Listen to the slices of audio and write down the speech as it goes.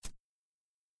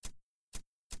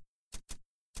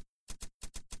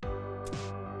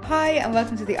Hi and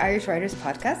welcome to the Irish Writers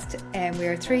Podcast. We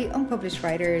are three unpublished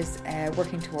writers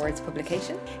working towards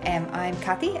publication. I'm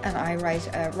Kathy and I write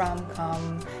a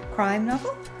rom-com crime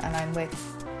novel, and I'm with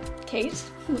Kate.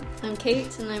 I'm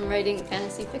Kate and I'm writing a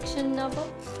fantasy fiction novel.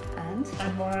 And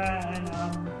I'm Maura and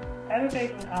I'm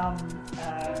editing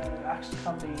action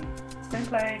comedy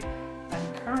screenplay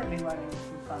and currently writing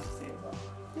some fantasy as well.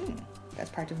 That's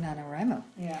part of NaNoWriMo.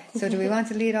 Yeah. So do we want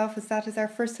to lead off with that as our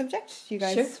first subject? You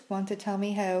guys Sure. want to tell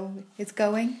me how it's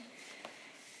going?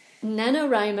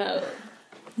 NaNoWriMo.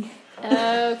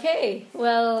 Okay,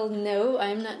 well, no,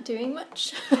 I'm not doing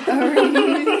much. Oh,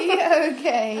 really?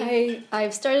 Okay.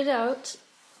 I've started out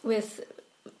with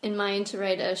in mind to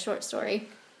write a short story,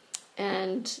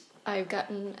 and I've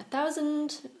gotten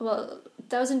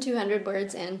 1,200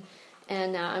 words in,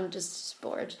 and now I'm just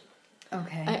bored.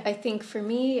 Okay. I think for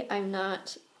me, I'm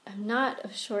not a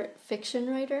short fiction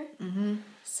writer, Mm-hmm.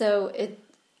 so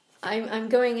I'm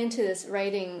going into this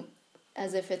writing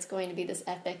as if it's going to be this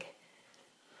epic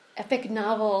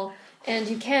novel, and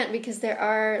you can't, because there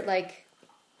are like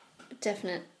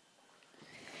definite.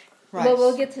 Right. Well,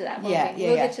 we'll get to that. We'll Yeah.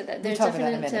 get to that. There's talk about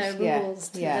that in a definite minute. rules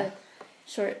to Yeah.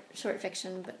 the short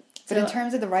fiction, but in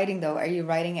terms of the writing, though, are you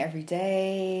writing every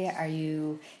day? Are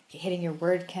you hitting your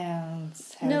word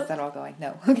counts? How No. is that all going?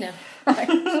 No. no, Right.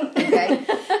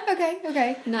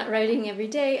 Okay. not writing every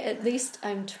day. At least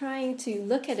I'm trying to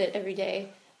look at it every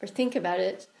day or think about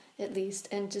it at least,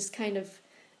 and just kind of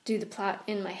do the plot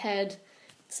in my head,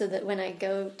 so that when I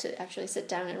go to actually sit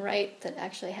down and write, that I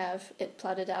actually have it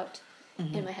plotted out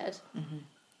in my head. Mm-hmm.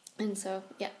 And so,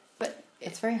 yeah, but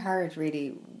It's very hard,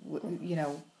 really,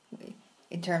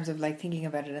 in terms of like thinking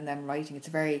about it and then writing. It's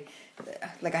very,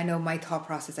 like, I know my thought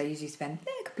process, I usually spend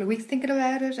a couple of weeks thinking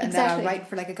about it, and then I'll write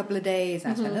for like a couple of days,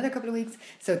 and I spend another couple of weeks.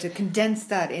 So to condense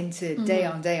that into day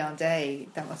on day on day,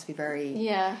 that must be very...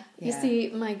 Yeah. You Yeah. see,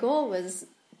 my goal was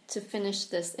to finish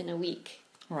this in a week.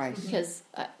 Right. Because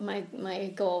my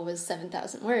goal was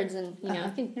 7,000 words, and I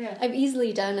think Yeah. I've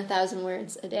easily done 1,000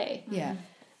 words a day. Yeah.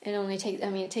 It only takes. I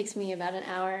mean, it takes me about an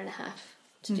hour and a half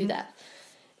to do that,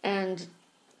 and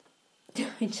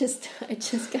I just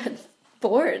got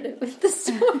bored with the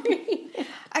story.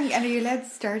 And are you allowed to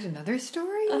start another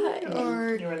story?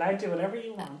 Or... You're allowed to do whatever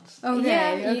you want. Okay,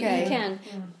 Yeah, you okay. can.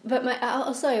 But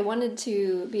I wanted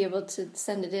to be able to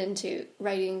send it into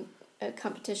writing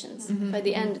competitions by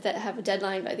the end, that have a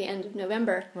deadline by the end of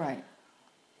November. Right.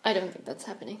 I don't think that's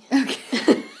happening.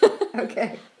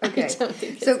 Okay. I don't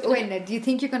think it's So gonna wait, now, do you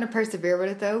think you're going to persevere with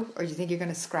it though, or do you think you're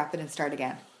going to scrap it and start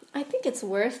again? I think it's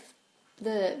worth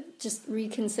just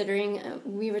reconsidering.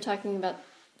 We were talking about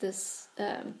this.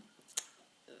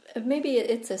 Maybe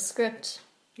it's a script.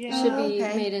 Yeah. Should be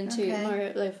okay, made into okay.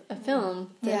 more like a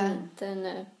film than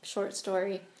a short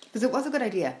story. Because it was a good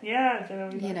idea. Yeah.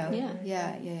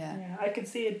 Yeah. I could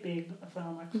see it being a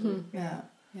film, actually. Yeah.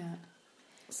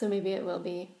 So maybe it will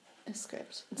be a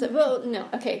script. So, well, no.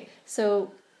 Okay.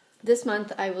 So this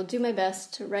month I will do my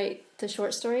best to write the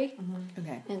short story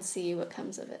Okay. and see what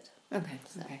comes of it. Okay.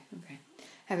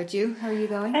 How about you? How are you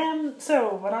going?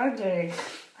 So what I'm doing,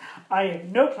 I have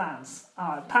no plans.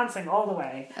 Pantsing all the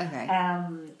way. Okay.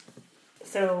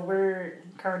 So we're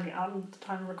currently, on the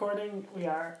time of recording, we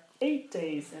are 8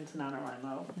 days into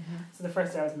NaNoWriMo. So the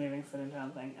first day I was moving, so I didn't do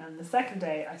anything. And the second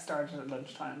day I started at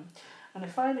lunchtime. And I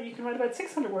find that you can write about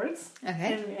 600 words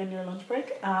in your lunch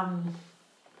break. And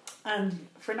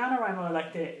for NaNoWriMo,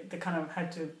 like the kind of how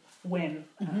to win,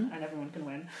 and everyone can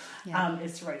win,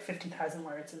 is to write 50,000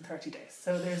 words in 30 days.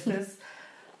 So there's this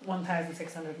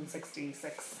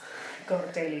 1,666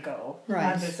 daily goal,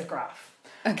 Right. and there's a graph.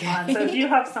 Okay. And so if you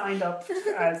have signed up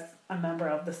as a member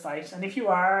of the site, and if you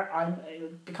are,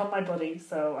 become my buddy,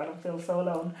 so I don't feel so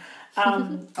alone.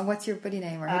 And what's your buddy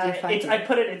name, or how do you find it? I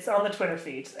put it. It's on the Twitter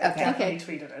feed. I've Okay. definitely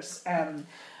tweeted it.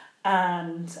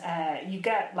 And you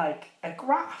get like a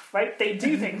graph, right? They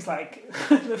do things like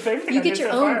the favorite thing You I get did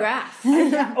your so own far- graph.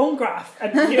 own graph,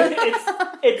 and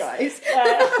it's Guys.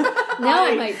 Now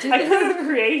I might do I this. could have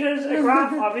created a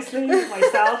graph, obviously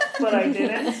myself, but I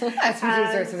didn't. As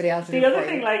producer, somebody else did The it other for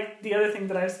thing, you. the other thing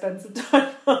that I've spent some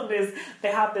time on is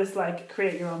they have this like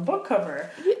create your own book cover.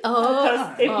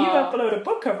 Because if you upload a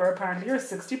book cover, apparently you're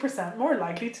 60% more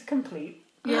likely to complete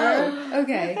your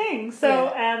Okay. thing.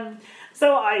 So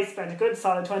so I spent a good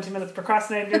solid 20 minutes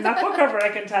procrastinating doing that book cover, I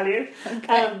can tell you.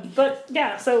 But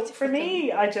yeah, so for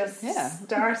me, I just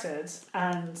started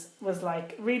and was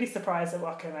like really surprised at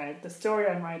what came out. The story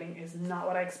I'm writing is not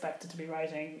what I expected to be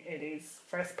writing. It is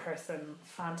first person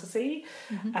fantasy.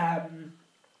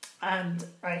 And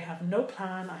I have no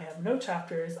plan, I have no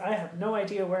chapters, I have no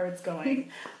idea where it's going,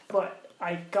 but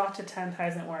I got to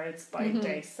 10,000 words by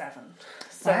day 7.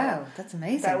 So wow, that's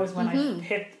amazing. that was when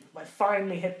I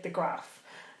finally hit the graph.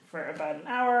 For about an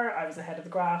hour, I was ahead of the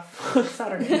graph on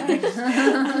Saturday night,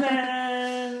 and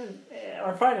then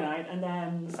or Friday night, and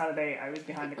then Saturday I was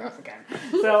behind the graph again.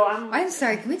 So I'm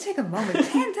sorry. Can we take a moment?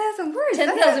 10,000 words.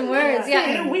 10,000 words.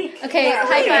 Yeah, in a week. Okay,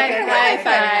 high five. High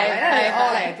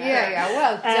five. Yeah.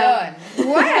 Well done.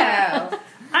 Wow.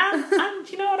 And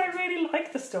you know what? I really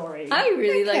like the story. I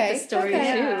really like the story too.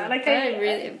 Yeah, like I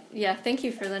really, thank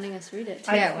you for letting us read it.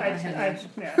 Yeah.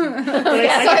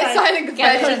 Silent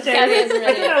confession. I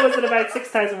think I was at about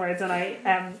 6,000 words,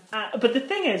 and but the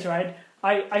thing is, right?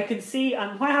 I can see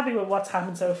I'm quite happy with what's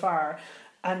happened so far,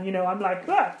 and you know I'm like,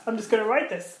 I'm just going to write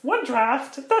this one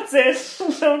draft. That's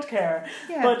it. Don't care.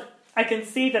 Yeah. But I can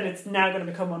see that it's now going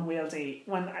to become unwieldy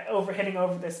when hitting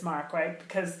over this mark, right?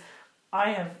 Because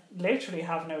I literally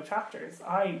have no chapters.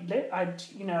 You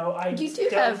do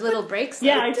have little breaks.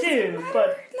 Yeah, I do.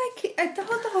 But like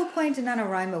the whole point in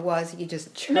NaNoWriMo was you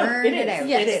just churn it out.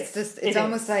 Yes, it's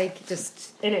almost like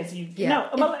just it is.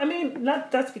 Well, I mean,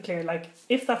 let's be clear. Like,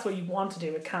 if that's what you want to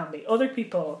do, it can be. Other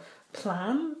people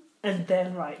plan and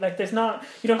then write. Like, there's not.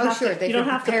 You don't have to. You don't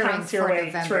have to pants your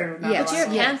way through. Yeah, but you're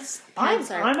pants. I'm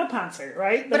a pantser,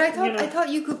 right? But I thought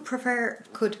you could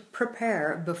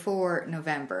prepare before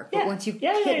November. But once you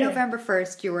hit November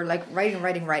 1st, you were like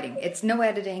writing. It's no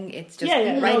editing. It's just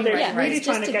writing. Really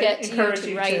trying to encourage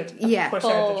you to push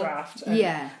out the draft.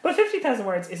 But 50,000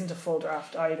 words isn't a full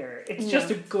draft either. It's just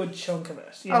a good chunk of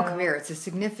it. You know? Come here. It's a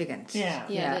significant. Yeah,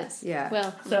 it is. Yeah.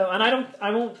 Well, so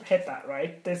I won't hit that.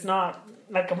 Right? There's not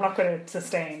like I'm not going to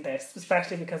sustain this,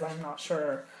 especially because I'm not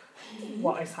sure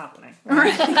what is happening.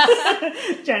 Right?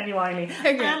 Genuinely.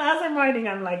 Okay. And as I'm writing,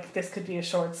 I'm like, this could be a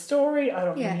short story. I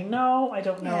don't really know. I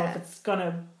don't know if it's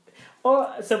gonna.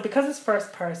 So because it's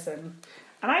first person,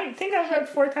 and I think I read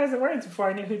 4,000 words before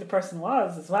I knew who the person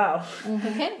was as well.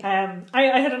 Okay.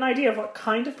 I had an idea of what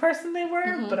kind of person they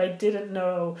were, but I didn't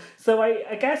know. So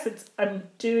I guess I'm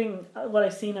doing what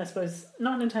I've seen, I suppose,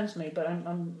 not intentionally, but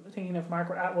I'm thinking of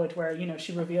Margaret Atwood, where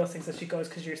she reveals things as she goes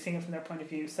because you're seeing it from their point of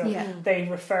view. So they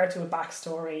refer to a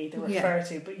backstory, they refer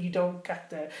to, but you don't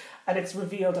get and it's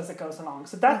revealed as it goes along.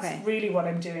 So that's really what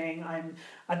I'm doing.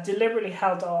 I've deliberately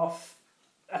held off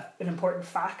an important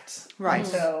fact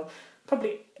until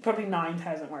probably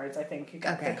 9,000 words. I think you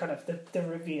get the kind of the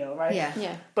reveal, right?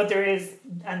 Yeah. But there is,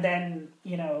 and then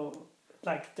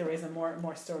like there is a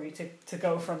more story to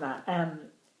go from that.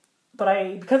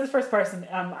 But because it's first person,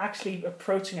 I'm actually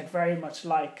approaching it very much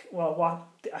like, well,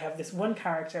 I have this one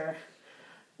character.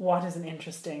 What is an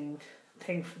interesting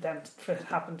thing for them to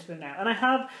happen to them now? And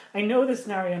I know the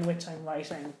scenario in which I'm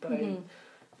writing, but I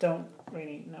don't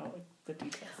really know the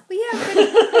details. Well,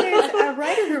 but there's a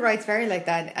writer who writes very like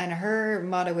that, and her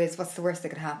motto is, "What's the worst that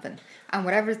could happen?" And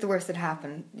whatever's the worst that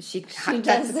happened, that's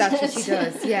what she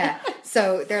does. Yeah.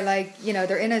 So they're like,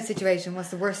 they're in a situation.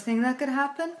 What's the worst thing that could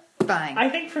happen? Bang. I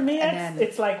think for me,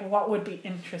 it's like, what would be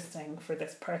interesting for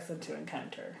this person to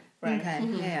encounter, right? Okay.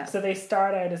 Yeah. So they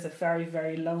start out as a very,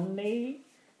 very lonely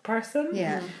person.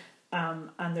 Yeah.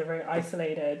 And they're very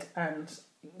isolated, and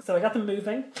so I got them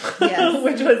moving,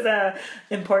 which was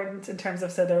important in terms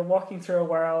of, so they're walking through a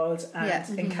world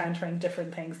and encountering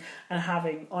different things and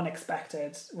having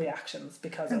unexpected reactions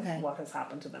because of what has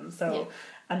happened to them. So,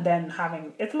 and then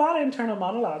it's a lot of internal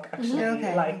monologue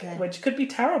actually, which could be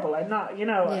terrible. I'm not,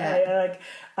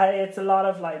 it's a lot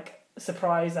of like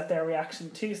surprise at their reaction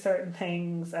to certain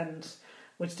things, and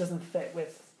which doesn't fit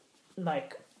with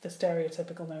like the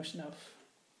stereotypical notion of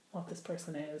what this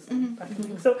person is.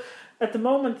 So at the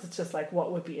moment it's just like,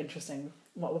 what would be interesting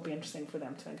for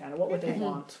them to encounter, what would they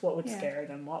want, what would scare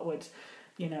them, what would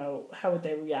how would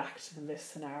they react in this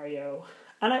scenario.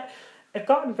 And I've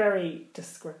gotten very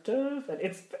descriptive, and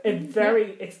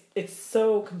it's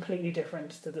so completely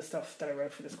different to the stuff that I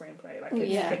wrote for the screenplay. Like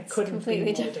it couldn't be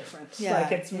more different.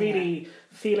 Like it's really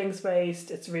feelings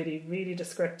based, it's really, really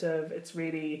descriptive, it's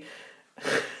really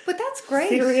but that's great.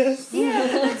 Serious. Yeah,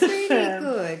 that's really good. Do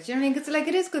you know what I mean? Because like,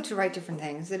 it is good to write different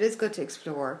things. It is good to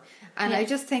explore, and I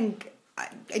just think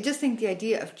the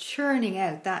idea of churning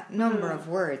out that number of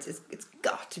words it's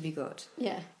got to be good.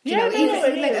 Yeah.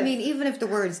 Even if the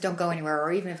words don't go anywhere,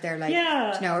 or even if they're like,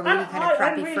 a really kind of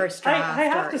crappy first draft. I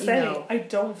have to say, I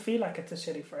don't feel like it's a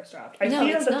shitty first draft. I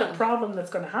feel that the problem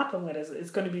that's going to happen with it is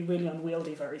going to be really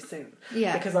unwieldy very soon.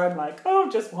 Yeah. Because I'm like,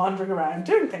 just wandering around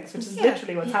doing things, which is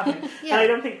literally what's happening. And I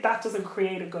don't think that doesn't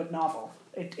create a good novel.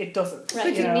 It doesn't.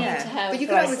 Right. You need to have. But you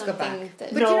can always go back.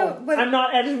 But I'm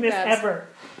not editing this ever.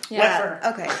 Yeah.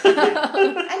 Okay.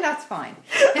 And that's fine.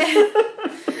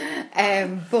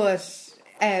 But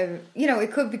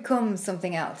it could become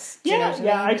something else. Do Yeah, you know what I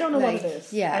mean? I don't know what it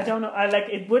is. Yeah. I don't know.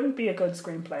 It wouldn't be a good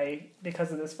screenplay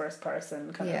because of this first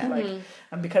person kind of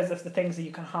and because of the things that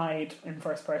you can hide in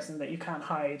first person that you can't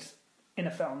hide in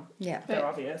a film. Yeah. They're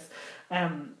obvious.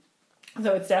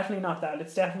 So it's definitely not that.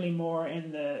 It's definitely more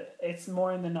in the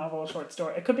novel, short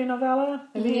story. It could be a novella.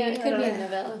 Maybe. Yeah, it could be a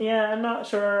novella. Yeah, I'm not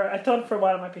sure. I thought for a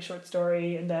while it might be a short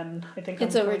story, and then I think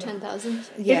it's over 10,000.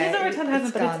 Yeah, it is over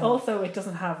 10,000, but it's also it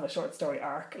doesn't have a short story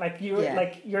arc like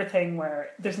your thing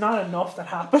where there's not enough that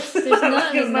happens. There's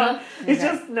not enough. It's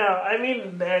just no. I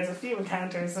mean, there's a few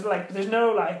encounters. There's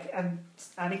no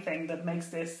anything that makes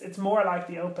this. It's more like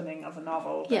the opening of a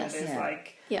novel than it is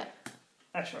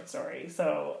a short story.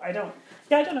 So I don't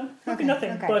know. Maybe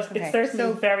nothing, but it's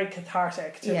certainly very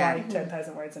cathartic to write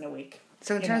 10,000 words in a week.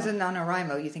 So in terms of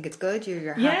NaNoWriMo, you think it's good?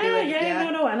 You're happy with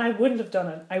it? No, and I wouldn't have done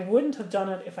it. I wouldn't have done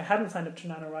it if I hadn't signed up to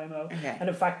NaNoWriMo. Okay. And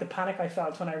in fact, the panic I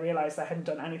felt when I realised I hadn't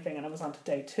done anything and I was on to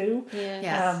day 2. Yeah.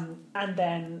 Yes. And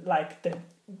then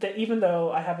even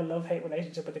though I have a love-hate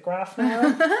relationship with the graph now,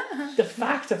 the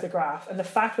fact of the graph and the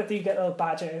fact that you get little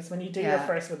badges when you do your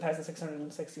first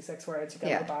 1,666 words, you get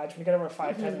a little badge. When you get over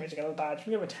 5,000 words, you get a little badge.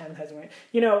 When you get over 10,000 words,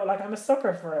 I'm a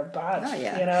sucker for a badge. Oh,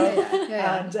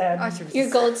 yeah. And your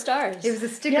gold stars. It was a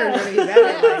sticker really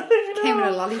better. Came in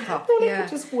a lollipop. Well,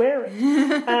 just wear it.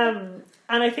 And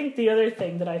I think the other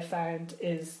thing that I found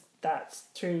is that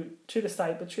through the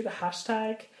site, but through the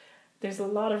hashtag, there's a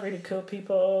lot of really cool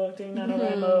people doing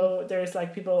NaNoWriMo. There's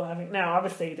people having... Now,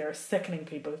 obviously, there are sickening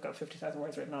people who've got 50,000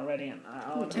 words written already, and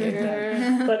I'll take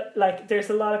them. But, there's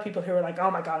a lot of people who are like,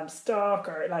 oh my God, I'm stuck,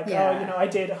 or I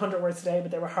did 100 words today, but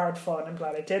they were hard fought, and I'm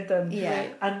glad I did them. Yeah.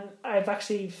 And I've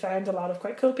actually found a lot of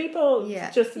quite cool people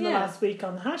just in the last week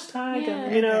on the hashtag,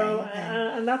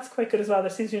 and that's quite good as well.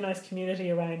 There seems to be a nice community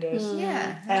around it.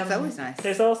 Yeah, that's always nice.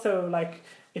 There's also,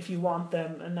 if you want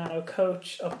them, a nano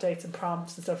coach updates and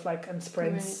prompts and stuff and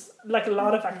sprints, a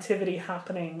lot of activity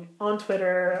happening on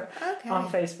Twitter, on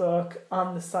Facebook,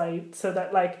 on the site, so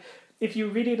that if you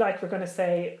really we're going to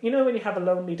say, when you have a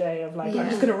lonely day of I'm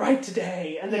just going to write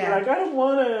today, and then you're I don't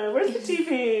want to, where's the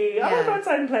TV, I want to go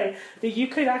outside and play, that you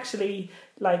could actually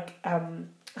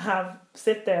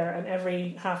sit there and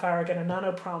every half hour get a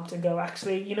nano prompt and go,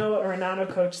 actually, or a nano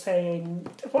coach saying,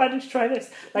 why don't you try this?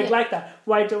 Like that.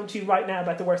 Why don't you right now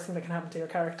about the worst thing that can happen to your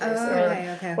characters?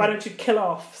 Why don't you kill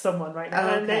off someone right now?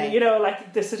 And then,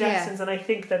 the suggestions. And I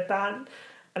think that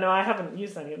I know I haven't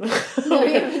used any of them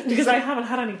because I haven't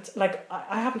had any.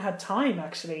 I haven't had time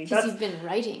actually. Because you've been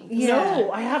writing.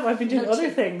 No, I have. I've been doing other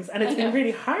things, and it's been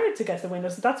really hard to get the window.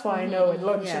 So that's why I know at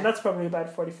lunch, and that's probably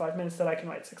about 45 minutes that I can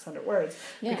write 600 words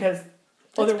because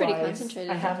that's otherwise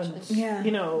I haven't.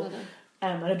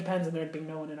 And it depends on there being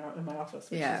no one in my office,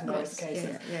 which is always the case.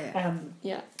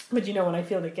 But when I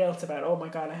feel the guilt about, oh my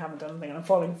God, I haven't done anything, and I'm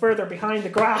falling further behind the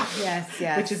graph,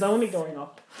 which is only going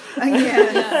up.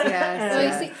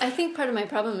 I think part of my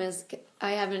problem is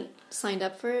I haven't signed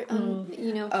up for it. For the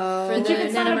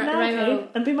NaNoWriMo,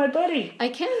 and be my buddy. I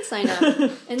can sign up,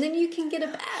 and then you can get a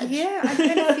badge. Yeah, I'm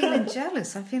kind of feeling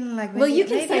jealous. I'm feeling like maybe, you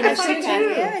can sign up too.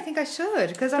 Yeah, I think I should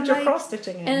because I'm cross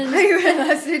stitching in. And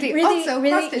absolutely. Really, also,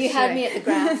 you had me at the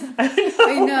graph.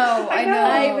 I know.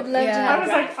 I would love to.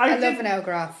 I love an L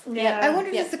graph. Yeah. I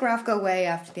wonder does the graph go away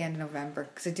after the end of November?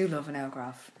 Because I do love an L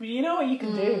graph. You know what you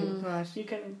can do? What? You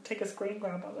can take a screen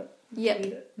grab of it.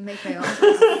 Yep. Make my own.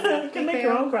 You can make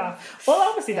your own graph. Well,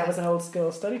 obviously that was an old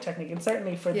school study technique, and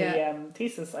certainly for the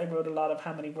thesis, I wrote a lot of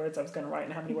how many words I was going to write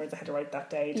and how many words I had to write that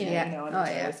day. And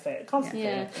I was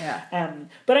constantly.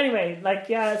 But anyway,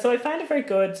 so I found it very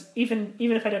good. Even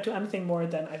if I don't do anything more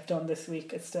than I've done this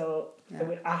week, it's still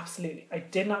I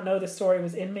did not know the story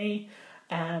was in me.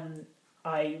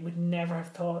 I would never have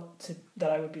thought that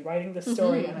I would be writing this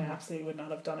story, and I absolutely would not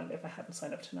have done it if I hadn't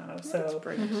signed up to Nano. So,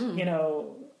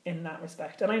 in that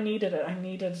respect, and I needed it. I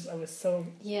was so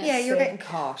you're getting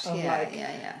caught.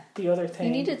 The other thing,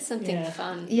 you needed something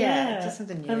fun. Just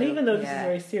something new. And even though this is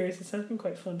very serious, it's something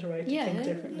quite fun to write. To think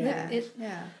differently.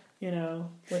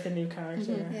 With a new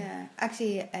character. Yeah,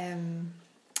 actually.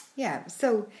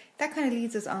 So that kind of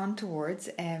leads us on towards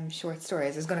short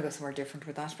stories. I was going to go somewhere different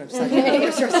with that, but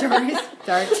short stories.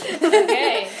 Sorry.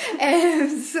 Okay.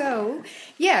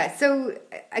 So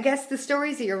I guess the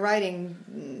stories that you're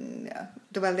writing,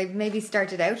 they've maybe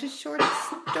started out as short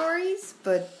stories,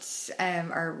 but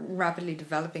are rapidly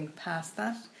developing past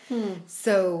that.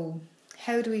 So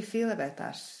how do we feel about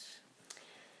that?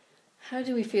 How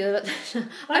do we feel about that?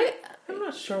 I'm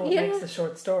not sure what Yeah. makes a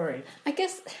short story. I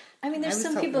guess, I mean, there's I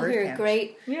some was people thought who word are count.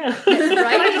 great. Yeah. Can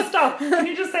I just stop? Can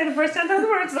you just say the first 10,000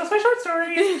 words? That's my short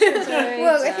story.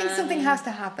 Well, I think something has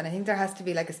to happen. I think there has to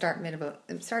be like a start,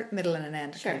 middle, and an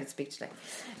end. Sure. I can't even speak today.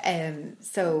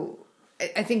 So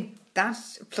I think that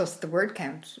plus the word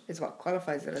count is what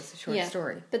qualifies it as a short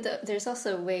story. But there's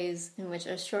also ways in which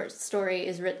a short story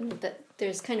is written that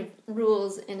there's kind of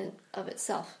rules in and of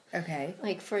itself. Okay.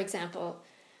 Like, for example,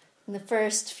 in the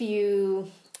first few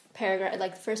paragraph,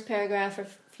 like the first paragraph or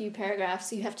few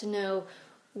paragraphs, you have to know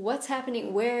what's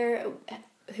happening,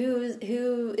 who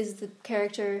is the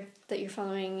character that you're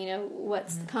following, you know,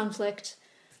 what's the conflict,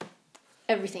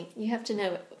 everything. You have to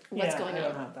know what's going I on.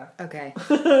 don't have that. Okay.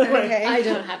 Okay. I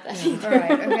don't have that either.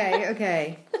 All right.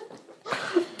 Okay.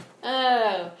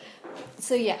 Oh,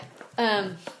 so yeah,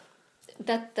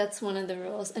 that's one of the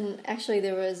rules. And actually,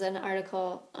 there was an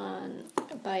article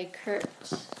by Kurt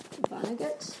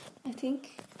Vonnegut, I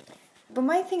think. But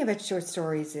my thing about short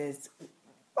stories is,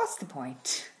 what's the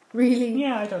point? Really?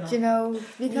 Yeah, I don't know. Do you know?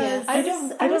 Because I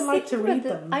don't like to read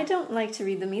them. I don't like to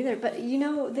read them either. But you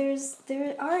know, there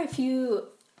are a few,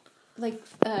 like,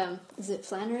 is it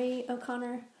Flannery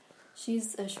O'Connor? She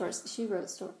wrote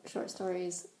short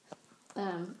stories.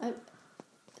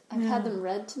 I've had them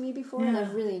read to me before, and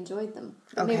I've really enjoyed them.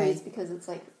 But maybe it's because it's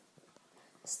like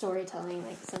storytelling,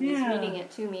 like somebody's reading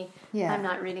it to me. Yeah. I'm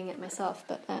not reading it myself,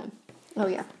 but oh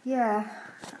yeah. Yeah,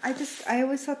 I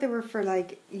always thought they were for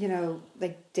like, you know,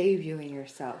 like debuting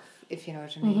yourself, if you know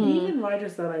what I mean. Even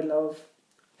writers that I love,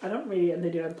 I don't really, and they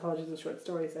do anthologies of short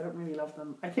stories, I don't really love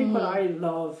them. I think what I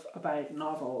love about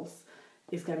novels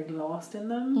is getting lost in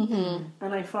them,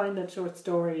 and I find that short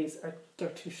stories they're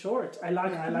too short. I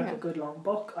like a good long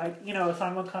book. If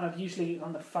I'm kind of usually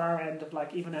on the far end of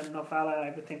like even a novella, I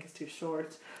would think it's too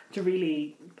short to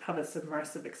really have a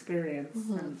submersive experience,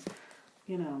 and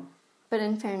you know. But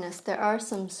in fairness, there are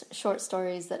some short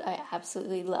stories that I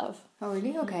absolutely love. Oh,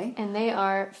 really? Okay. And they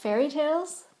are fairy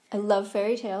tales. I love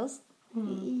fairy tales.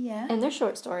 Yeah. And they're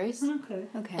short stories. Okay.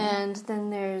 Okay. And then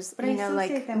there's, But I associate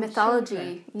like them with mythology,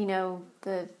 children. you know,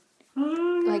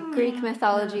 like Greek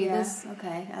mythology, Yeah. this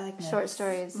Okay. I like short myths.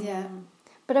 stories. Yeah.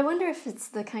 But I wonder if it's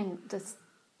the That's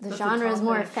genre the is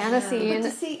more topic. fantasy, Yeah. and But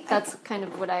you see, that's kind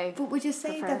of what I But would you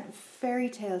say prefer. that fairy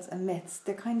tales and myths,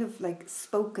 they're kind of like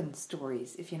spoken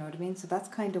stories, if you know what I mean? So that's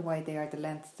kind of why they are the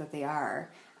length that they are.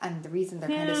 And the reason they're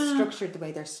kind of structured the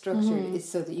way they're structured is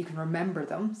so that you can remember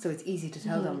them. So it's easy to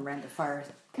tell them around a fire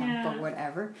camp or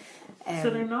whatever. So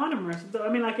they're not immersive. I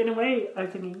mean, like in a way, I'm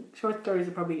thinking short stories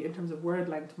are probably, in terms of word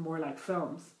length, more like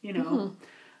films, you know?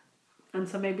 And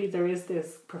so maybe there is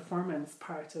this performance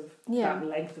part of that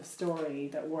length of story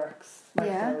that works. Like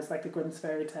those, like the Grimm's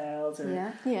fairy tales, or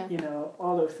you know,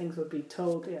 all those things would be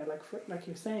told. Yeah, like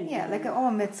you're saying. Yeah, like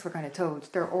all myths were kind of told.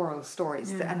 They're oral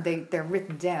stories, and they're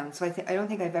written down. So I don't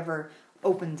think I've ever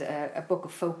opened a book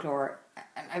of folklore,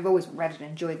 and I've always read it and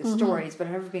enjoyed the stories, but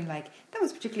I've never been like, that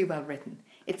was particularly well written.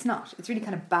 It's not. It's really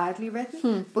kind of badly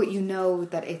written, but you know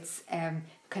that it's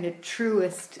kind of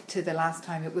truest to the last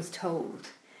time it was told.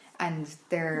 And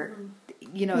they're,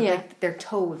 you know, they're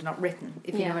told, not written,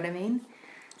 if you know what I mean.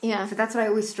 Yeah. So that's what I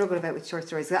always struggle about with short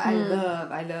stories.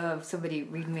 I love somebody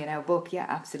reading me an book. Yeah,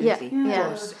 absolutely. Yeah.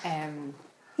 But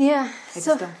Yeah. I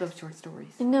just don't love short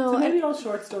stories. No. So maybe all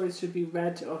short stories should be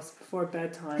read to us before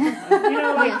bedtime. And, you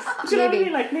know, like, Yes, do you know what I maybe.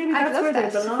 mean? Like, maybe I'd that's love where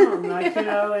that. they belong. Like, you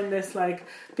know, in this, like,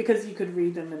 because you could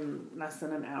read them in less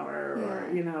than an hour,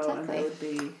 or you know, and they would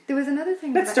be. There was another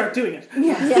thing. Let's start doing it.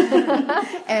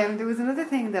 There was another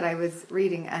thing that I was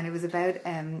reading, and it was about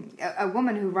a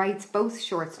woman who writes both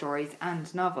short stories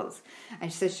and novels.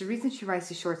 And she says the reason she writes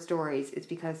the short stories is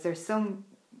because there's some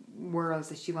worlds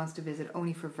that she wants to visit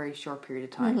only for a very short period of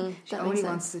time. She that only makes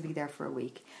wants to be there for a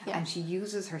week, Yeah. and she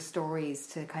uses her stories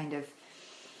to kind of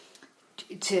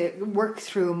to work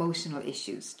through emotional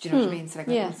issues. Do you know what I mean? So like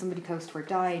when somebody close to her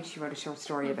died, she wrote a short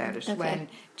story about it. Okay. When,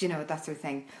 do you know, that sort of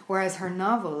thing. Whereas her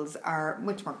novels are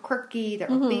much more quirky, they're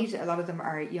upbeat. A lot of them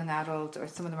are young adult, or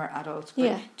some of them are adult.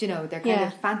 But do you know, they're kind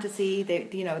of fantasy. They,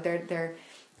 you know, they're.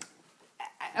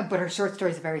 But her short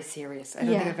stories are very serious. I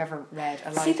don't think I've ever read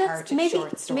a light-hearted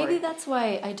short story. Maybe that's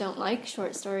why I don't like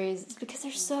short stories. It's because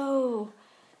they're so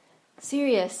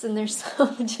serious and they're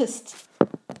so just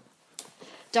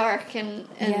dark and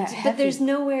but there's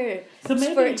nowhere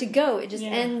for it to go. It just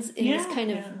ends in this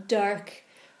kind of dark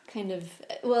kind of.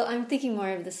 Well, I'm thinking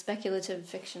more of the speculative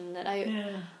fiction that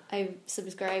I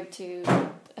subscribe to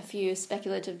a few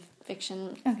spepeculative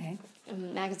fiction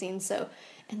magazines. So.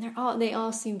 And they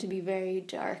all seem to be very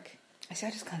dark. I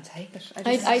just can't take it.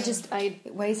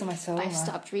 It weighs on my soul. I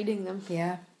stopped reading them.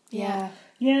 Yeah.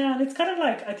 Yeah, and it's kind of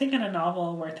like, I think in a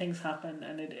novel where things happen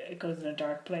and it goes in a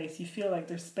dark place, you feel like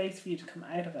there's space for you to come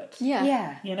out of it.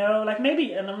 Yeah. You know, like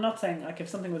maybe, and I'm not saying, like, if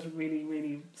something was really,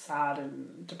 really sad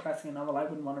and depressing a novel, I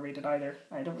wouldn't want to read it either.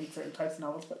 I don't read certain types of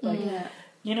novels, but like,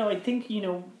 you know, I think, you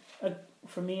know,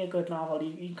 for me, a good novel,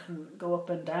 you can go up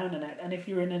and down in it. And if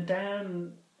you're in a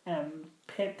down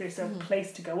pit, there's a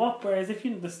place to go up. Whereas if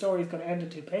you know the story's going to end in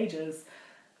 2 pages,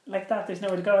 like that, there's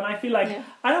nowhere to go. And I feel like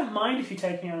I don't mind if you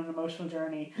take me on an emotional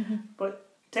journey, but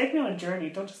take me on a journey,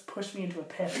 don't just push me into a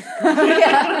pit.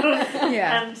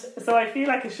 Yeah. And so I feel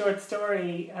like a short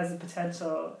story has a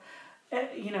potential,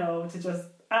 you know, to just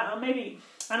maybe,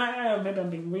 and maybe I'm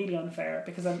being really unfair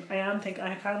because I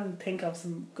can think of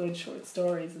some good short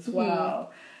stories as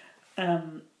well.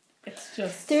 It's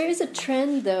just, there is a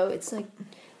trend though. It's like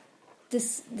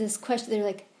this question. They're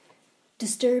like,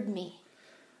 disturb me.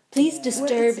 Please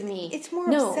disturb me. It's more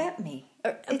upset me.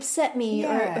 Or upset me,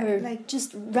 or like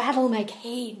just rattle my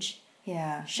cage.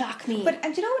 Yeah. Shock me. But,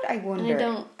 and you know what I wonder?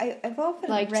 And I've often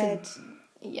like read...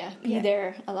 be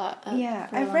there a lot.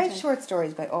 I've read short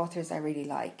stories by authors I really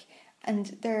like. And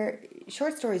their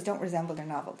short stories don't resemble their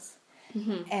novels.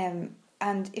 And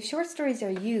if short stories are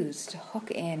used to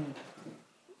hook in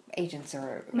agents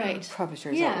or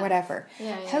publishers or whatever,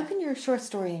 how can your short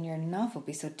story and your novel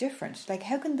be so different? Like,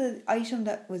 how can the item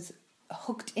that was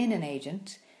hooked in an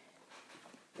agent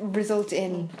result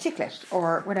in chick-lit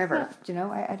or whatever? Do you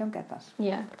know? I don't get that.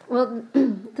 Yeah. Well,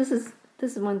 this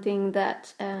is one thing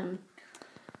that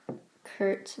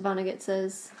Kurt Vonnegut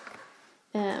says.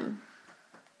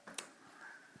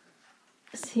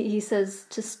 He says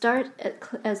to start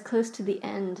as close to the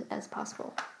end as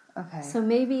possible. Okay. So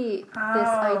maybe this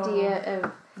idea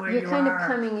of you're kind of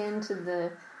coming into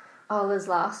the all is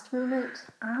lost moment.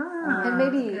 And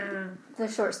maybe the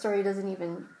short story doesn't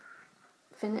even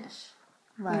finish.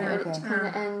 Right. You know, it kind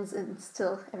of ends and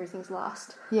still everything's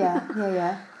lost. Yeah.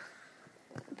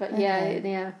 But Okay.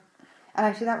 yeah. And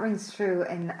actually that rings true.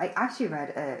 And I actually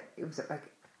read it was a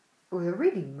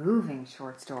really moving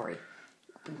short story.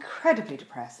 Incredibly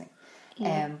depressing.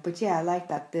 But yeah, I like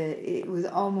that. It was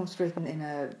almost written in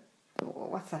a,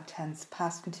 what's that tense?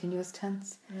 Past continuous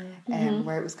tense?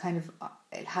 Where it was kind of,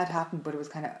 it had happened, but it was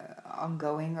kind of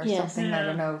ongoing or something. I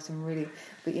don't know.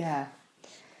 But yeah.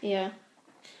 Yeah.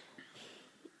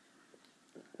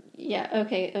 Yeah,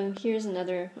 okay. Here's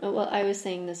another, well, I was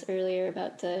saying this earlier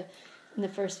about in the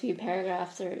first few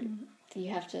paragraphs, you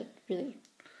have to really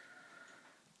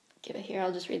give it here.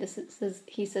 I'll just read this.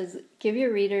 He says, give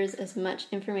your readers as much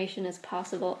information as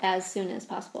possible, as soon as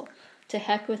possible. To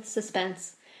heck with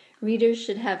suspense. Readers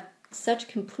should have such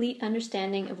complete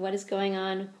understanding of what is going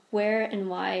on, where and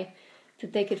why,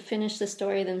 that they could finish the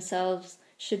story themselves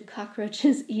should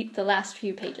cockroaches eat the last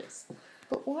few pages.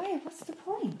 But why? What's the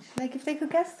point? Like, if they could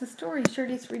guess the story,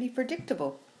 surely it's really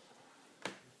predictable.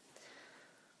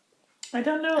 I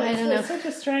don't know. It's such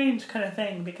a strange kind of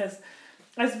thing because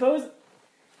I suppose,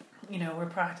 you know, we're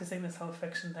practicing this whole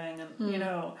fiction thing and, you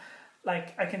know,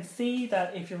 like, I can see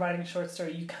that if you're writing a short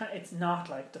story, it's not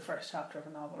like the first chapter of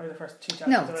a novel or the first 2 chapters.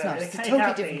 No, it's not. It's a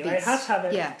totally different beast. It has to have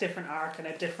a different arc and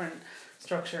a different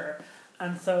structure.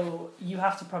 And so you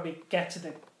have to probably cut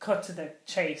to the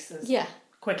chase as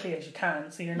quickly as you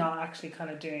can. So you're not actually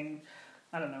kind of doing,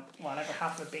 I don't know, whatever,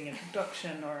 half of it being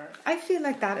introduction or... I feel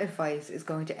like that advice is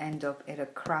going to end up in a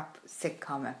crap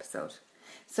sitcom episode.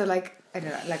 So, like, I don't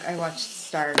know, like, I watched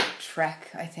Star Trek,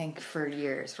 I think, for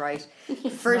years, right?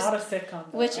 It's not a sitcom.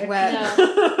 Though, right?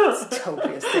 It's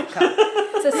totally a sitcom.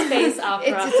 It's a space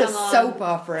opera. It's a soap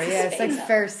opera, yeah. It's like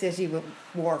Fair City with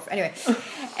Worf. Anyway,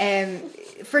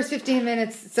 first 15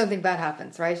 minutes, something bad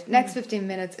happens, right? Next 15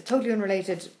 minutes, totally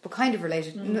unrelated, but kind of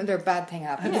related, another bad thing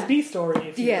happens. It's B story,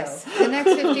 if you will. The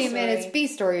next 15 minutes, B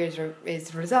story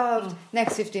is resolved.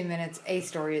 Next 15 minutes, A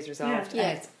story is resolved,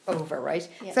 and it's over, right?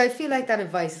 Yeah. So I feel like that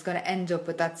advice is going to end up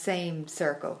with that same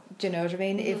circle. Do you know what I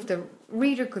mean? If the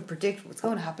reader could predict what's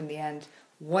going to happen in the end,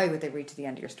 why would they read to the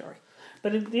end of your story?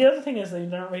 But the other thing is that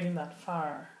they're not reading that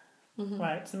far.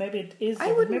 Right, so maybe it is.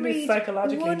 I wouldn't maybe read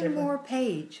psychologically one different. more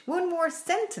page, one more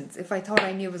sentence. If I thought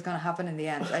I knew it was going to happen in the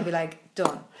end, I'd be like,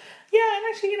 done. Yeah, and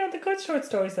actually, you know, the good short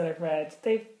stories that I've read,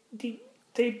 they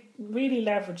really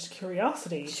leveraged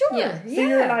curiosity. Sure, yeah. So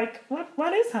you're like,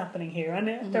 what is happening here?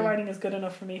 And their writing is good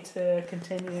enough for me to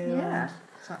continue. Yeah.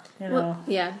 And, you know. Well,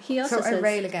 yeah. He also so says, I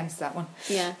rail against that one.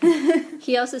 Yeah.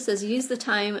 He also says, use the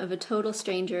time of a total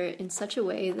stranger in such a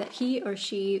way that he or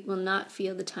she will not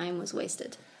feel the time was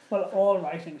wasted. Well, all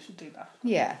writing should do that.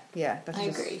 Yeah. I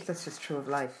agree. That's just true of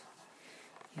life.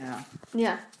 Yeah.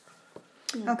 Yeah.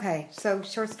 Okay, so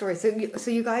short stories.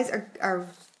 So you guys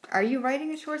are you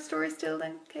writing a short story still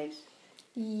then, Kate?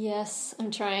 Yes,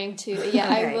 I'm trying to. Yeah,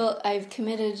 Okay. I will. I've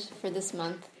committed for this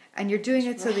month. And you're doing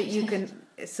it so that you can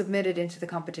submit it into the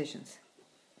competitions.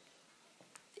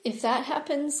 If that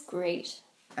happens, great.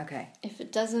 Okay. If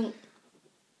it doesn't,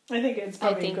 I think it's I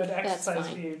probably think a good that's exercise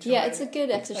fine. for you. To Yeah, write it's a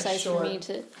good exercise for me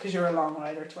to. Because you're a long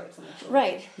rider to write something short.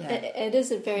 Right. Yeah. It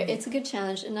is a very. It's a good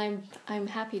challenge, and I'm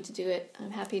happy to do it.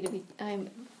 I'm happy to be.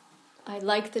 I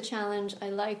like the challenge. I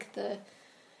like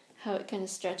how it kind of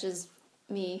stretches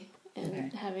me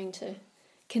and having to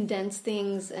condense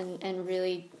things and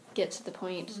really get to the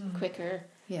point quicker.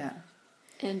 Yeah.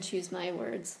 And choose my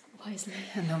words wisely.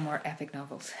 And no more epic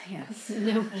novels. Yes.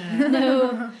 No.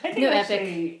 I think No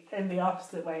actually in the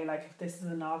opposite way, like if this is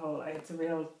a novel, it's a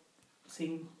real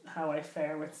seeing how I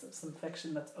fare with some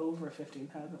fiction that's over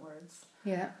 15,000 words.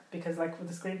 Yeah. Because like with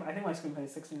the screenplay, I think my screenplay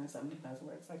is 16 or 17,000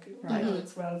 words. Like Right.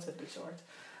 it's relatively short.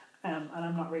 And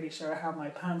I'm not really sure how my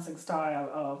pantsing style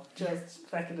of just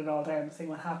fecking it all down and seeing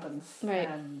what happens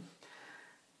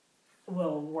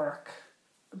will work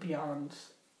beyond,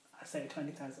 I say,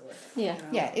 20,000 words. Yeah. You know?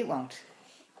 Yeah, it won't.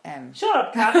 Shut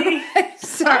up, Kathy.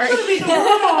 Sorry. I'm going to be the one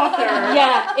author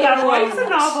Yeah, it that writes a won't.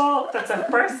 novel that's a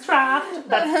first draft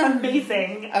that's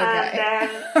amazing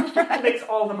and then makes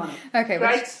all the money. Okay,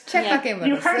 well, Right? check Yeah. back in with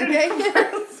You us, heard okay? it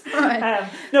first. Right.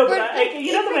 No, but like,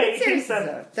 you know the way seriously things that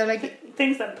though, they're like,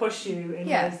 things that push you in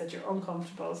Yeah. ways that you're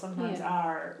uncomfortable sometimes Yeah.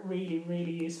 are really,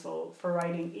 really useful for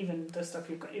writing even the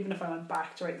stuff you've got. Even if I went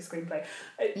back to write the screenplay,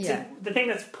 Yeah. the thing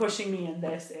that's pushing me in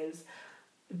this is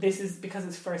because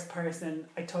it's first person.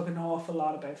 I talk an awful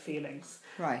lot about feelings,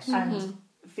 right. and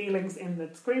feelings in the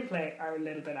screenplay are a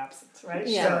little bit absent, right?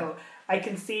 Yeah. So I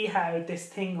can see how this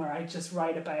thing where I just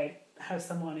write about how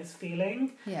someone is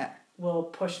feeling Yeah. will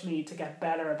push me to get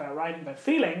better about writing about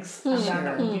feelings, and then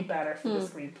that will be better for the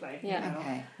screenplay. Yeah. You know?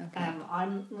 Okay.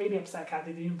 I'm really upset,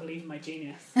 Kathy, that you didn't believe in my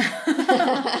genius.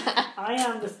 I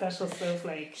am the special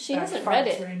snowflake. She that hasn't farts read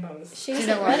it. Rainbows. She Do you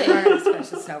hasn't know what? read You it. are the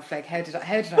special snowflake. How did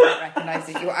I not recognise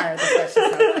that you are the special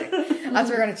snowflake? That's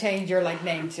what we're going to change your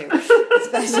name to.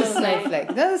 Special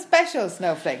snowflake. No, special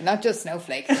snowflake, not just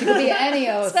snowflake. She could be any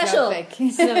old Special snowflake.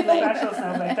 snowflake. Special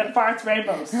snowflake that farts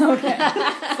rainbows.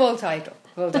 Okay. Full title.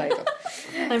 I'm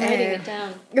writing it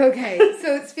down. Okay,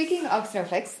 so speaking of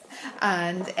snowflakes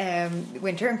and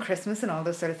winter and Christmas and all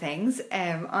those sort of things,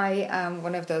 I am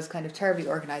one of those kind of terribly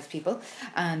organised people,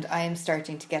 and I am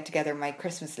starting to get together my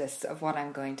Christmas lists of what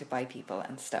I'm going to buy people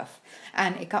and stuff.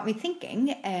 And it got me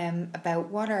thinking about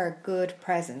what are good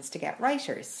presents to get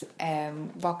writers.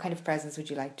 What kind of presents would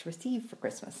you like to receive for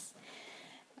Christmas?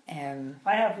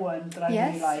 I have one that I Yes?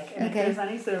 really like, and Okay. if there's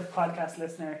any sort of podcast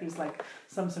listener who's like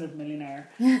some sort of millionaire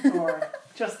or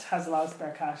just has a lot of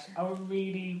spare cash, I would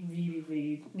really, really,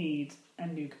 really need a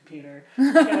new computer.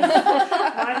 Because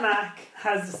my Mac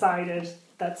has decided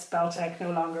that spell check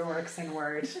no longer works in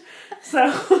Word. So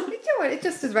You know what? It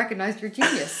just has recognised your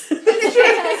genius. that's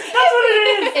what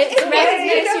it is. It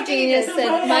recognizes your genius It's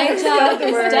that the my way job the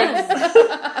is word.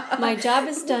 done. My job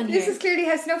is done This here. is clearly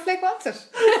how Snowflake wants it.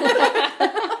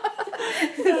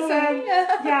 So,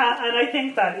 yeah, and I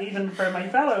think that even for my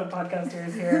fellow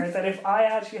podcasters here, that if I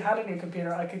actually had a new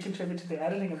computer, I could contribute to the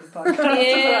editing of the podcast as well.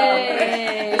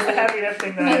 Yay. It's the heavy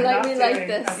lifting that I'm not we like doing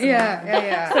this. at the Yeah, moment. yeah,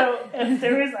 yeah. So if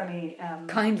there is any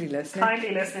Kindly listener.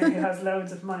 kindly listener who has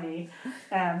loads of money,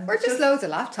 Or just loads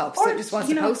of laptops that just wants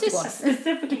to post to us.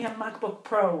 specifically a MacBook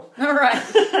Pro. All right.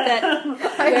 That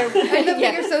I love that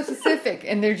yeah. you're so specific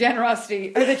in their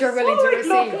generosity or that you're willing Oh, to like,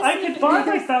 look, receive. I could buy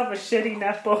myself a shitty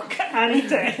netbook any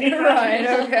day. Right,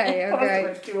 okay, Cost okay.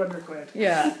 like 200 quid.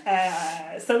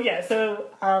 Yeah. So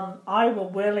I will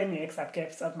willingly accept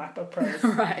gifts of MacBook Pros.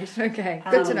 Right, okay.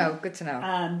 Good to know, good to know.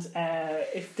 And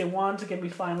if they want to give me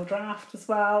Final Draft as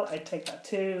well, I'd take that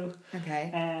too.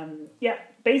 Okay. Yeah,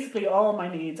 basically all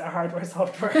my needs are hardware,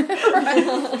 software.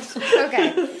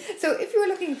 Okay. So if you were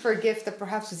looking for a gift that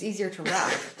perhaps was easier to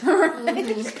wrap. They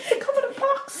come in a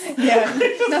box. Yeah.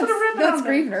 Just Not, put a ribbon not on them.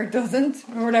 Scrivener doesn't,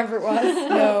 or whatever it was.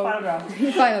 No. Final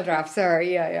Draft. Final Draft,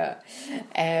 sorry, yeah.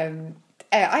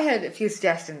 I had a few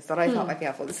suggestions that I thought might be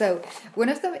helpful. So one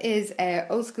of them is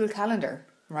old school calendar,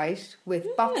 right,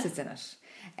 with boxes in it.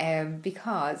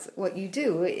 Because what you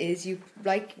do is you,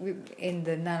 like in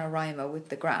the NaNoWriMo with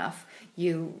the graph,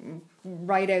 you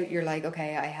write out, you're like,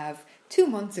 okay, I have 2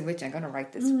 months in which I'm going to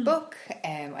write this book.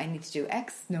 I need to do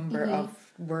X number of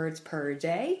words per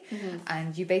day.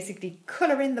 And you basically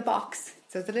colour in the box.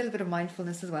 So it's a little bit of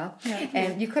mindfulness as well.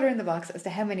 You colour in the box as to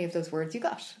how many of those words you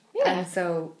got. Yeah. And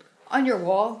so on your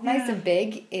wall, nice and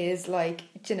big, is like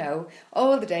you know,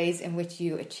 all the days in which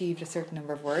you achieved a certain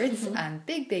number of words, and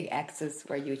big X's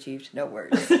where you achieved no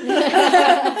words.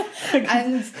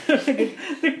 And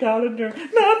the calendar,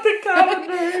 not the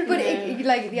calendar. But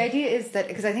like the idea is that,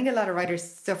 because I think a lot of writers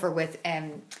suffer with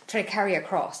trying to carry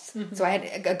across. So I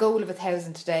had a goal of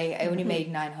 1,000 today. I only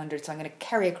made 900, so I'm going to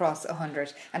carry across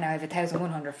 100, and now I have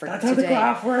 1,100 for That's today. That's how the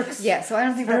graph works. Yeah, so I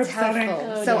don't think that's helpful.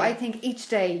 Oh, so no. I think each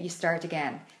day you start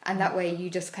again, and that way you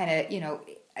just kind of, you know,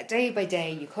 day by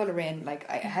day you colour in. Like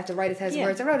I had to write 1,000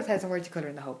 words. I wrote 1,000 words. You colour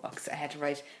in the whole box. I had to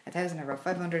write 1,000. I wrote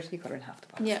 500. You colour in half the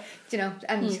box. Yeah, you know,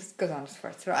 and it just goes on to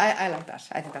forth. So I like that.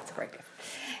 I think that's a great gift.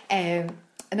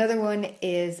 Another one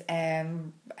is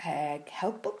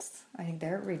help books. I think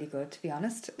they're really good, to be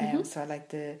honest. So I like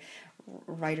the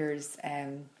writers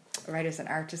and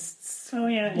artists. Oh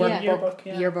yeah,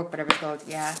 yearbook, whatever it's called.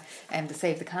 Yeah, the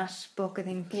Save the Cat book, I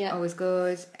think, always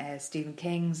good. Stephen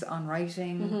King's On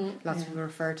Writing, lots of people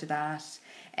refer to that.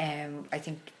 I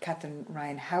think Catherine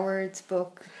Ryan Howard's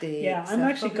book. I'm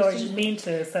actually mean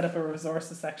to set up a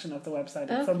resources section of the website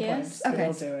at some point. Okay.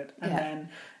 We'll do it, and then.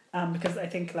 Because I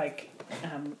think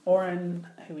Oren,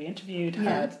 who we interviewed,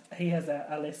 he has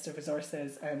a list of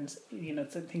resources and, you know,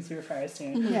 things he refers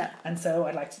to. And so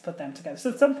I'd like to put them together. So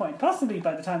at some point, possibly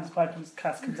by the time this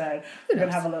podcast comes out, we're going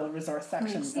to have a little resource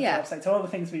section of the website. So all the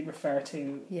things we refer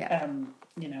to,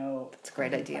 you know. It's a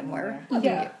great idea, Moira.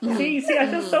 Yeah. See, I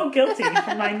feel so guilty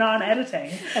for my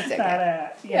non-editing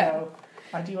that, you know,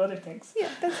 I do other things. Yeah,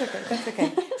 that's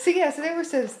okay. So they were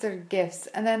sort of gifts.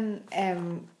 And then...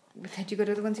 did you go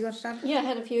to the ones you wanted to add? Yeah, I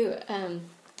had a few.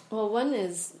 Well, one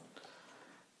is,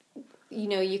 you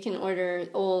know, you can order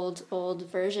old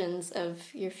versions of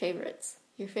your favorite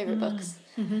books.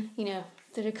 You know,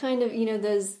 that are kind of, you know,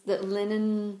 those that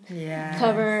linen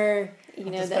cover, you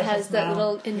know, that has that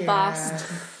little embossed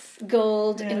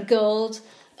gold and gold.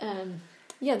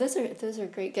 Those are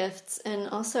great gifts. And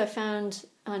also I found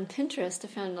on Pinterest,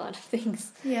 a lot of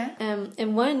things. Yeah.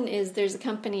 And one is there's a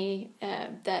company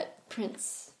that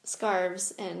prints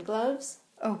scarves and gloves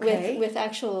with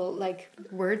actual like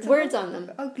words on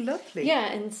them. Oh, lovely.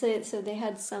 Yeah, and so they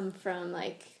had some from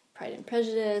like Pride and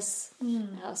Prejudice,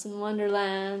 Alice in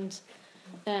Wonderland,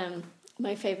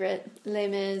 my favorite Les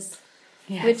Mis,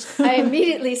 which I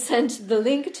immediately sent the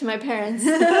link to my parents,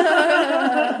 who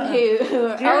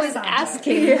are always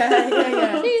asking,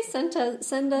 please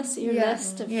send us your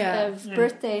list of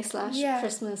birthday /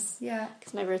 Christmas,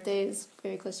 because my birthday is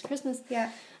very close to Christmas.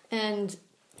 And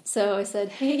so I said,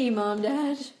 hey, Mom,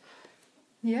 Dad,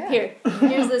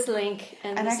 here's this link,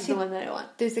 and this actually, is the one that I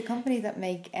want. There's a company that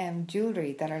make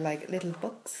jewellery that are like little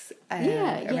books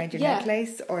around your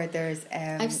necklace, or there's...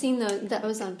 I've seen those. That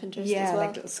was on Pinterest as well.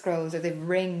 Like little scrolls, or they have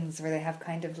rings where they have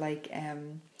kind of like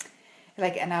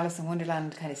an Alice in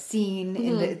Wonderland kind of scene.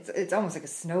 It's almost like a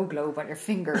snow globe on your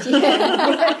finger,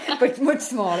 but much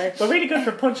smaller. But really good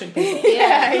for punching people.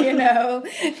 You know,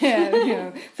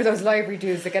 for those library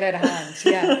dudes that get out of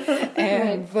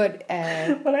hand. But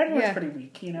well, everyone's pretty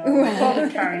weak, you know. While they're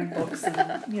carrying books,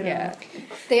 and, you know.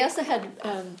 They also had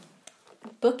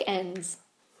bookends,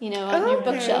 you know, on your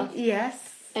bookshelf. Yes,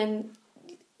 and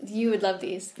you would love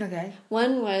these. Okay.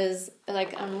 One was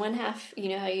like on one half, you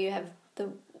know how you have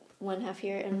the one half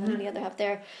here and then the other half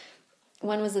there.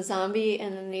 One was a zombie,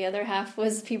 and then the other half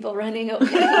was people running away.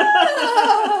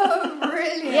 Oh,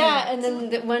 brilliant! Yeah, and then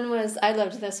the one was, I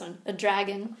loved this one, a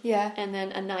dragon. Yeah, and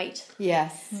then a knight.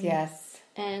 Yes.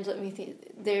 And let me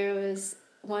think. There was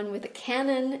one with a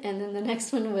cannon, and then the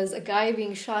next one was a guy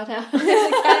being shot out with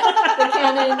the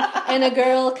cannon, and a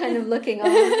girl kind of looking on.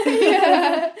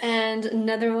 And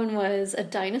another one was a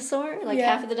dinosaur, like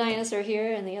half of the dinosaur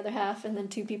here and the other half, and then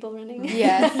two people running.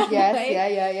 Yes, right?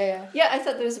 yeah. Yeah, I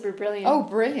thought those were brilliant. Oh,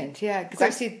 brilliant! Yeah, because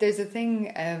actually, there's a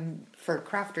thing for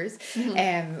crafters,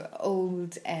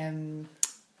 old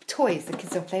toys that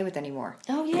kids don't play with anymore.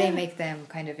 Oh yeah, they make them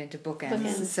kind of into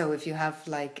bookends. So if you have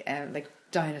like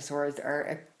dinosaurs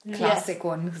or a classic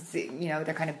one, you know,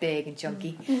 they're kind of big and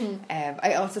chunky.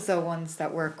 I also saw ones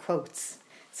that were quotes,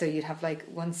 so you'd have like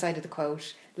one side of the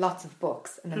quote, lots of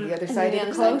books, and then the other side of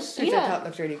the quote, which I thought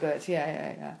looked really good.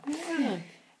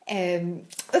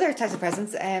 Other types of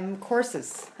presents,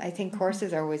 courses. I think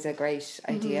courses are always a great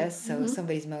idea. So if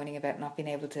somebody's moaning about not being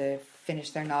able to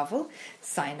finish their novel,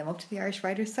 sign them up to the Irish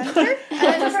Writers Centre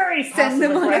and very send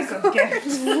them on a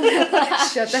course.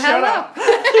 Shut the hell up.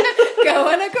 Go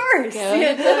on a course.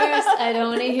 I don't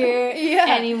want to hear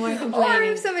any more complaining.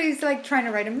 Or if somebody's like trying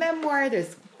to write a memoir,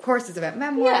 there's courses about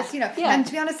memoirs, you know. And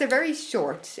to be honest, they're very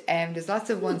short. There's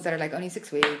lots of ones that are like only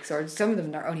 6 weeks, or some of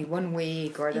them are only 1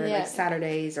 week, or they're like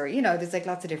Saturdays, or, you know, there's like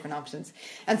lots of different options.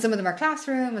 And some of them are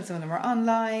classroom, and some of them are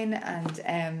online,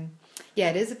 and Yeah,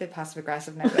 it is a bit passive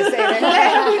aggressive now. I say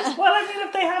that. Well, I mean,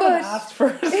 if they haven't asked for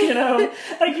it, you know,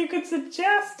 like you could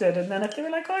suggest it, and then if they were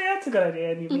like, "Oh yeah, that's a good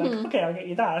idea," and you'd be like, "Okay, I'll get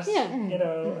you that." Yeah. You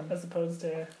know, as opposed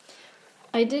to.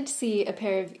 I did see a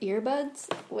pair of earbuds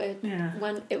with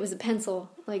one. It was a pencil,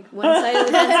 like one side of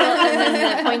the pencil, and then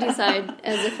that pointy side,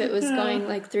 as if it was going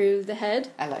like through the head.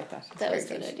 I like that. It's That was a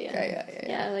very good idea.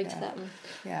 Yeah, I liked that one.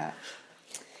 Yeah.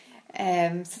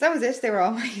 So that was it. They were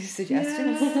all my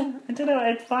suggestions. Yeah. I don't know.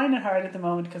 I find it hard at the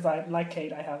moment because I, like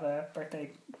Kate, I have a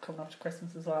birthday coming up to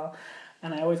Christmas as well,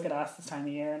 and I always get asked this time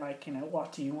of year, like, you know,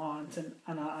 what do you want? And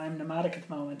I'm nomadic at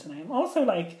the moment, and I'm also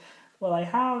like, well, I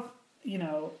have, you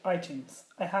know, iTunes,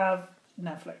 I have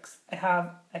Netflix, I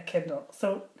have a Kindle.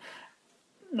 So,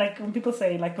 like, when people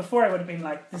say, like, before I would have been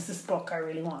like, this is book I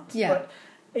really want. Yeah. But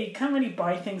you can't really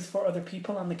buy things for other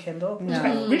people on the Kindle, which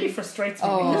No. really frustrates me.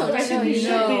 Oh, because no, you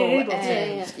should be able to.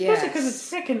 Yeah. Especially because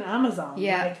it's freaking Amazon.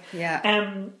 Yeah, Like, yeah.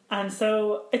 and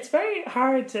so it's very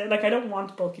hard to, like, I don't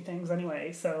want bulky things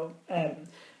anyway, so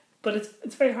but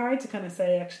it's very hard to kind of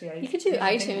say, actually, You could do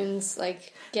iTunes,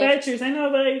 like vouchers. I know,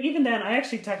 but even then, I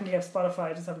actually technically have Spotify.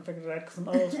 I just haven't figured it out because I'm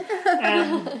old.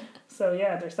 So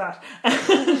yeah, there's that.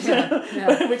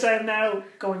 Which I'm now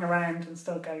going around and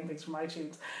still getting things from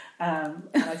iTunes, and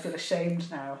I feel ashamed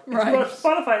now. Right. But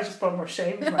Spotify has just brought more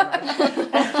shame to my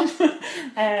life.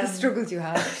 The struggles you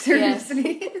have,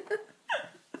 seriously.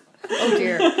 Oh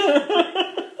dear.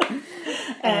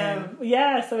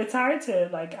 Yeah, so it's hard to,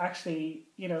 like, actually,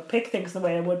 you know, pick things the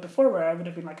way I would before, where I would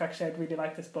have been like, actually, I'd really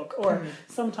like this book, or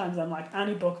sometimes I'm like,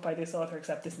 any book by this author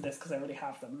except this and this because I already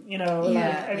have them, you know. Like,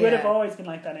 I would have always been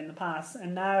like that in the past,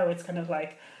 and now it's kind of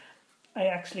like,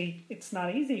 it's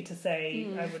not easy to say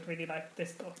I would really like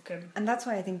this book, and that's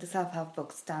why I think the self-help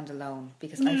books stand alone,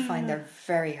 because I find they're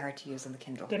very hard to use on the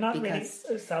Kindle. They're not really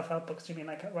self-help books. Do you mean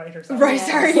like writers? Right,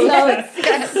 sorry.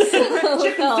 Chicken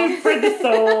soup for the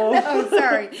soul. Oh,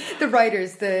 sorry. The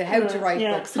writers, the how to write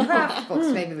books, the craft books,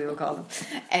 maybe we will call them.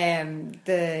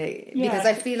 Because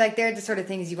I feel like they're the sort of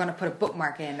things you want to put a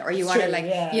bookmark in, or you want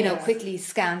to quickly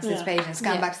scan to this page and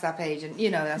scan back to that page, and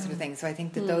you know, that sort of thing. So I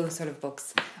think that those sort of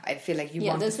books, I feel like you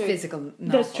want a physical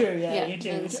novel. That's true, you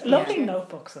do. Lovely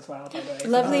notebooks as well, by the way.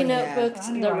 Lovely notebooks,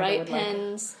 the right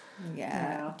pens.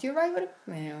 Yeah. Do you write with a...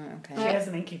 Yeah, okay. She has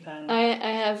an inky pen. I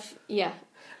have,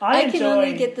 I can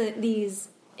only get these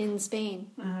in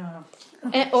Spain.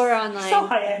 Or online. So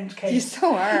high-end, Kate. You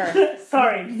so are.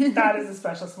 Sorry, that is a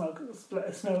special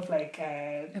snowflake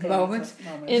moment.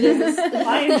 It is.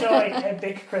 I enjoy a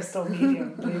big crystal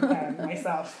medium blue pen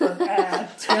myself. But,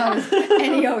 to be honest,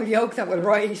 any old yoke that will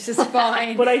write is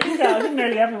fine. But I think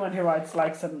nearly everyone who writes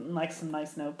likes some nice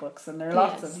notebooks, and there are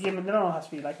lots of. You know, they don't have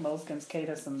to be like Moleskines. Kate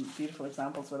has some beautiful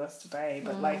examples with us today.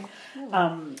 But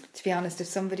to be honest, if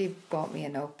somebody bought me a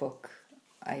notebook,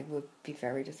 I would be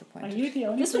very disappointed. Are you the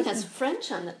only This one has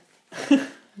French on it.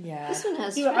 Yeah. This one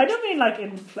has I French. I don't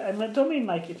mean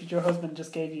like if your husband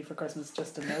just gave you for Christmas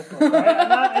just a notebook, right?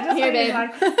 I just Here, mean babe.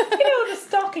 like, the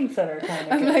stocking filler kind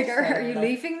of. I'm like, are you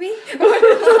leaving me?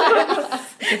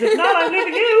 Because if not, I'm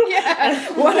leaving you.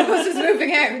 Yeah, one of us is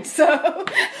moving out, so.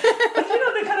 But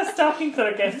the kind of stocking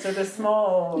filler gifts are the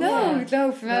small. No,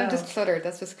 for me, I'm just cluttered.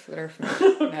 That's just clutter for me.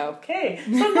 No. Okay,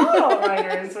 so not all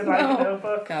writers would like a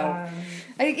notebook. No.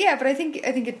 But I think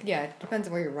it depends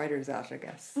on where your writer's at, I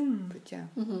guess. But yeah.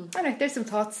 I know, there's some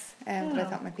thoughts that I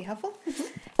thought might be helpful.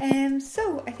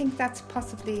 So I think that's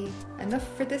possibly enough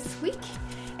for this week.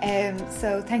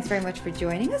 So thanks very much for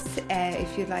joining us.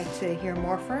 If you'd like to hear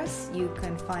more from us, you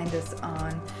can find us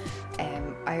on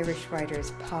Irish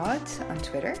Writers Pod on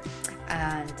Twitter,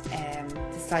 and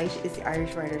the site is the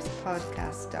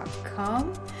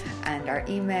irishwriterspodcast.com, and our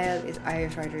email is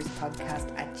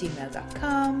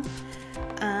irishwriterspodcast@gmail.com.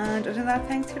 And other than that,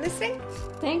 thanks for listening.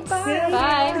 Thanks. Bye.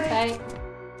 Bye.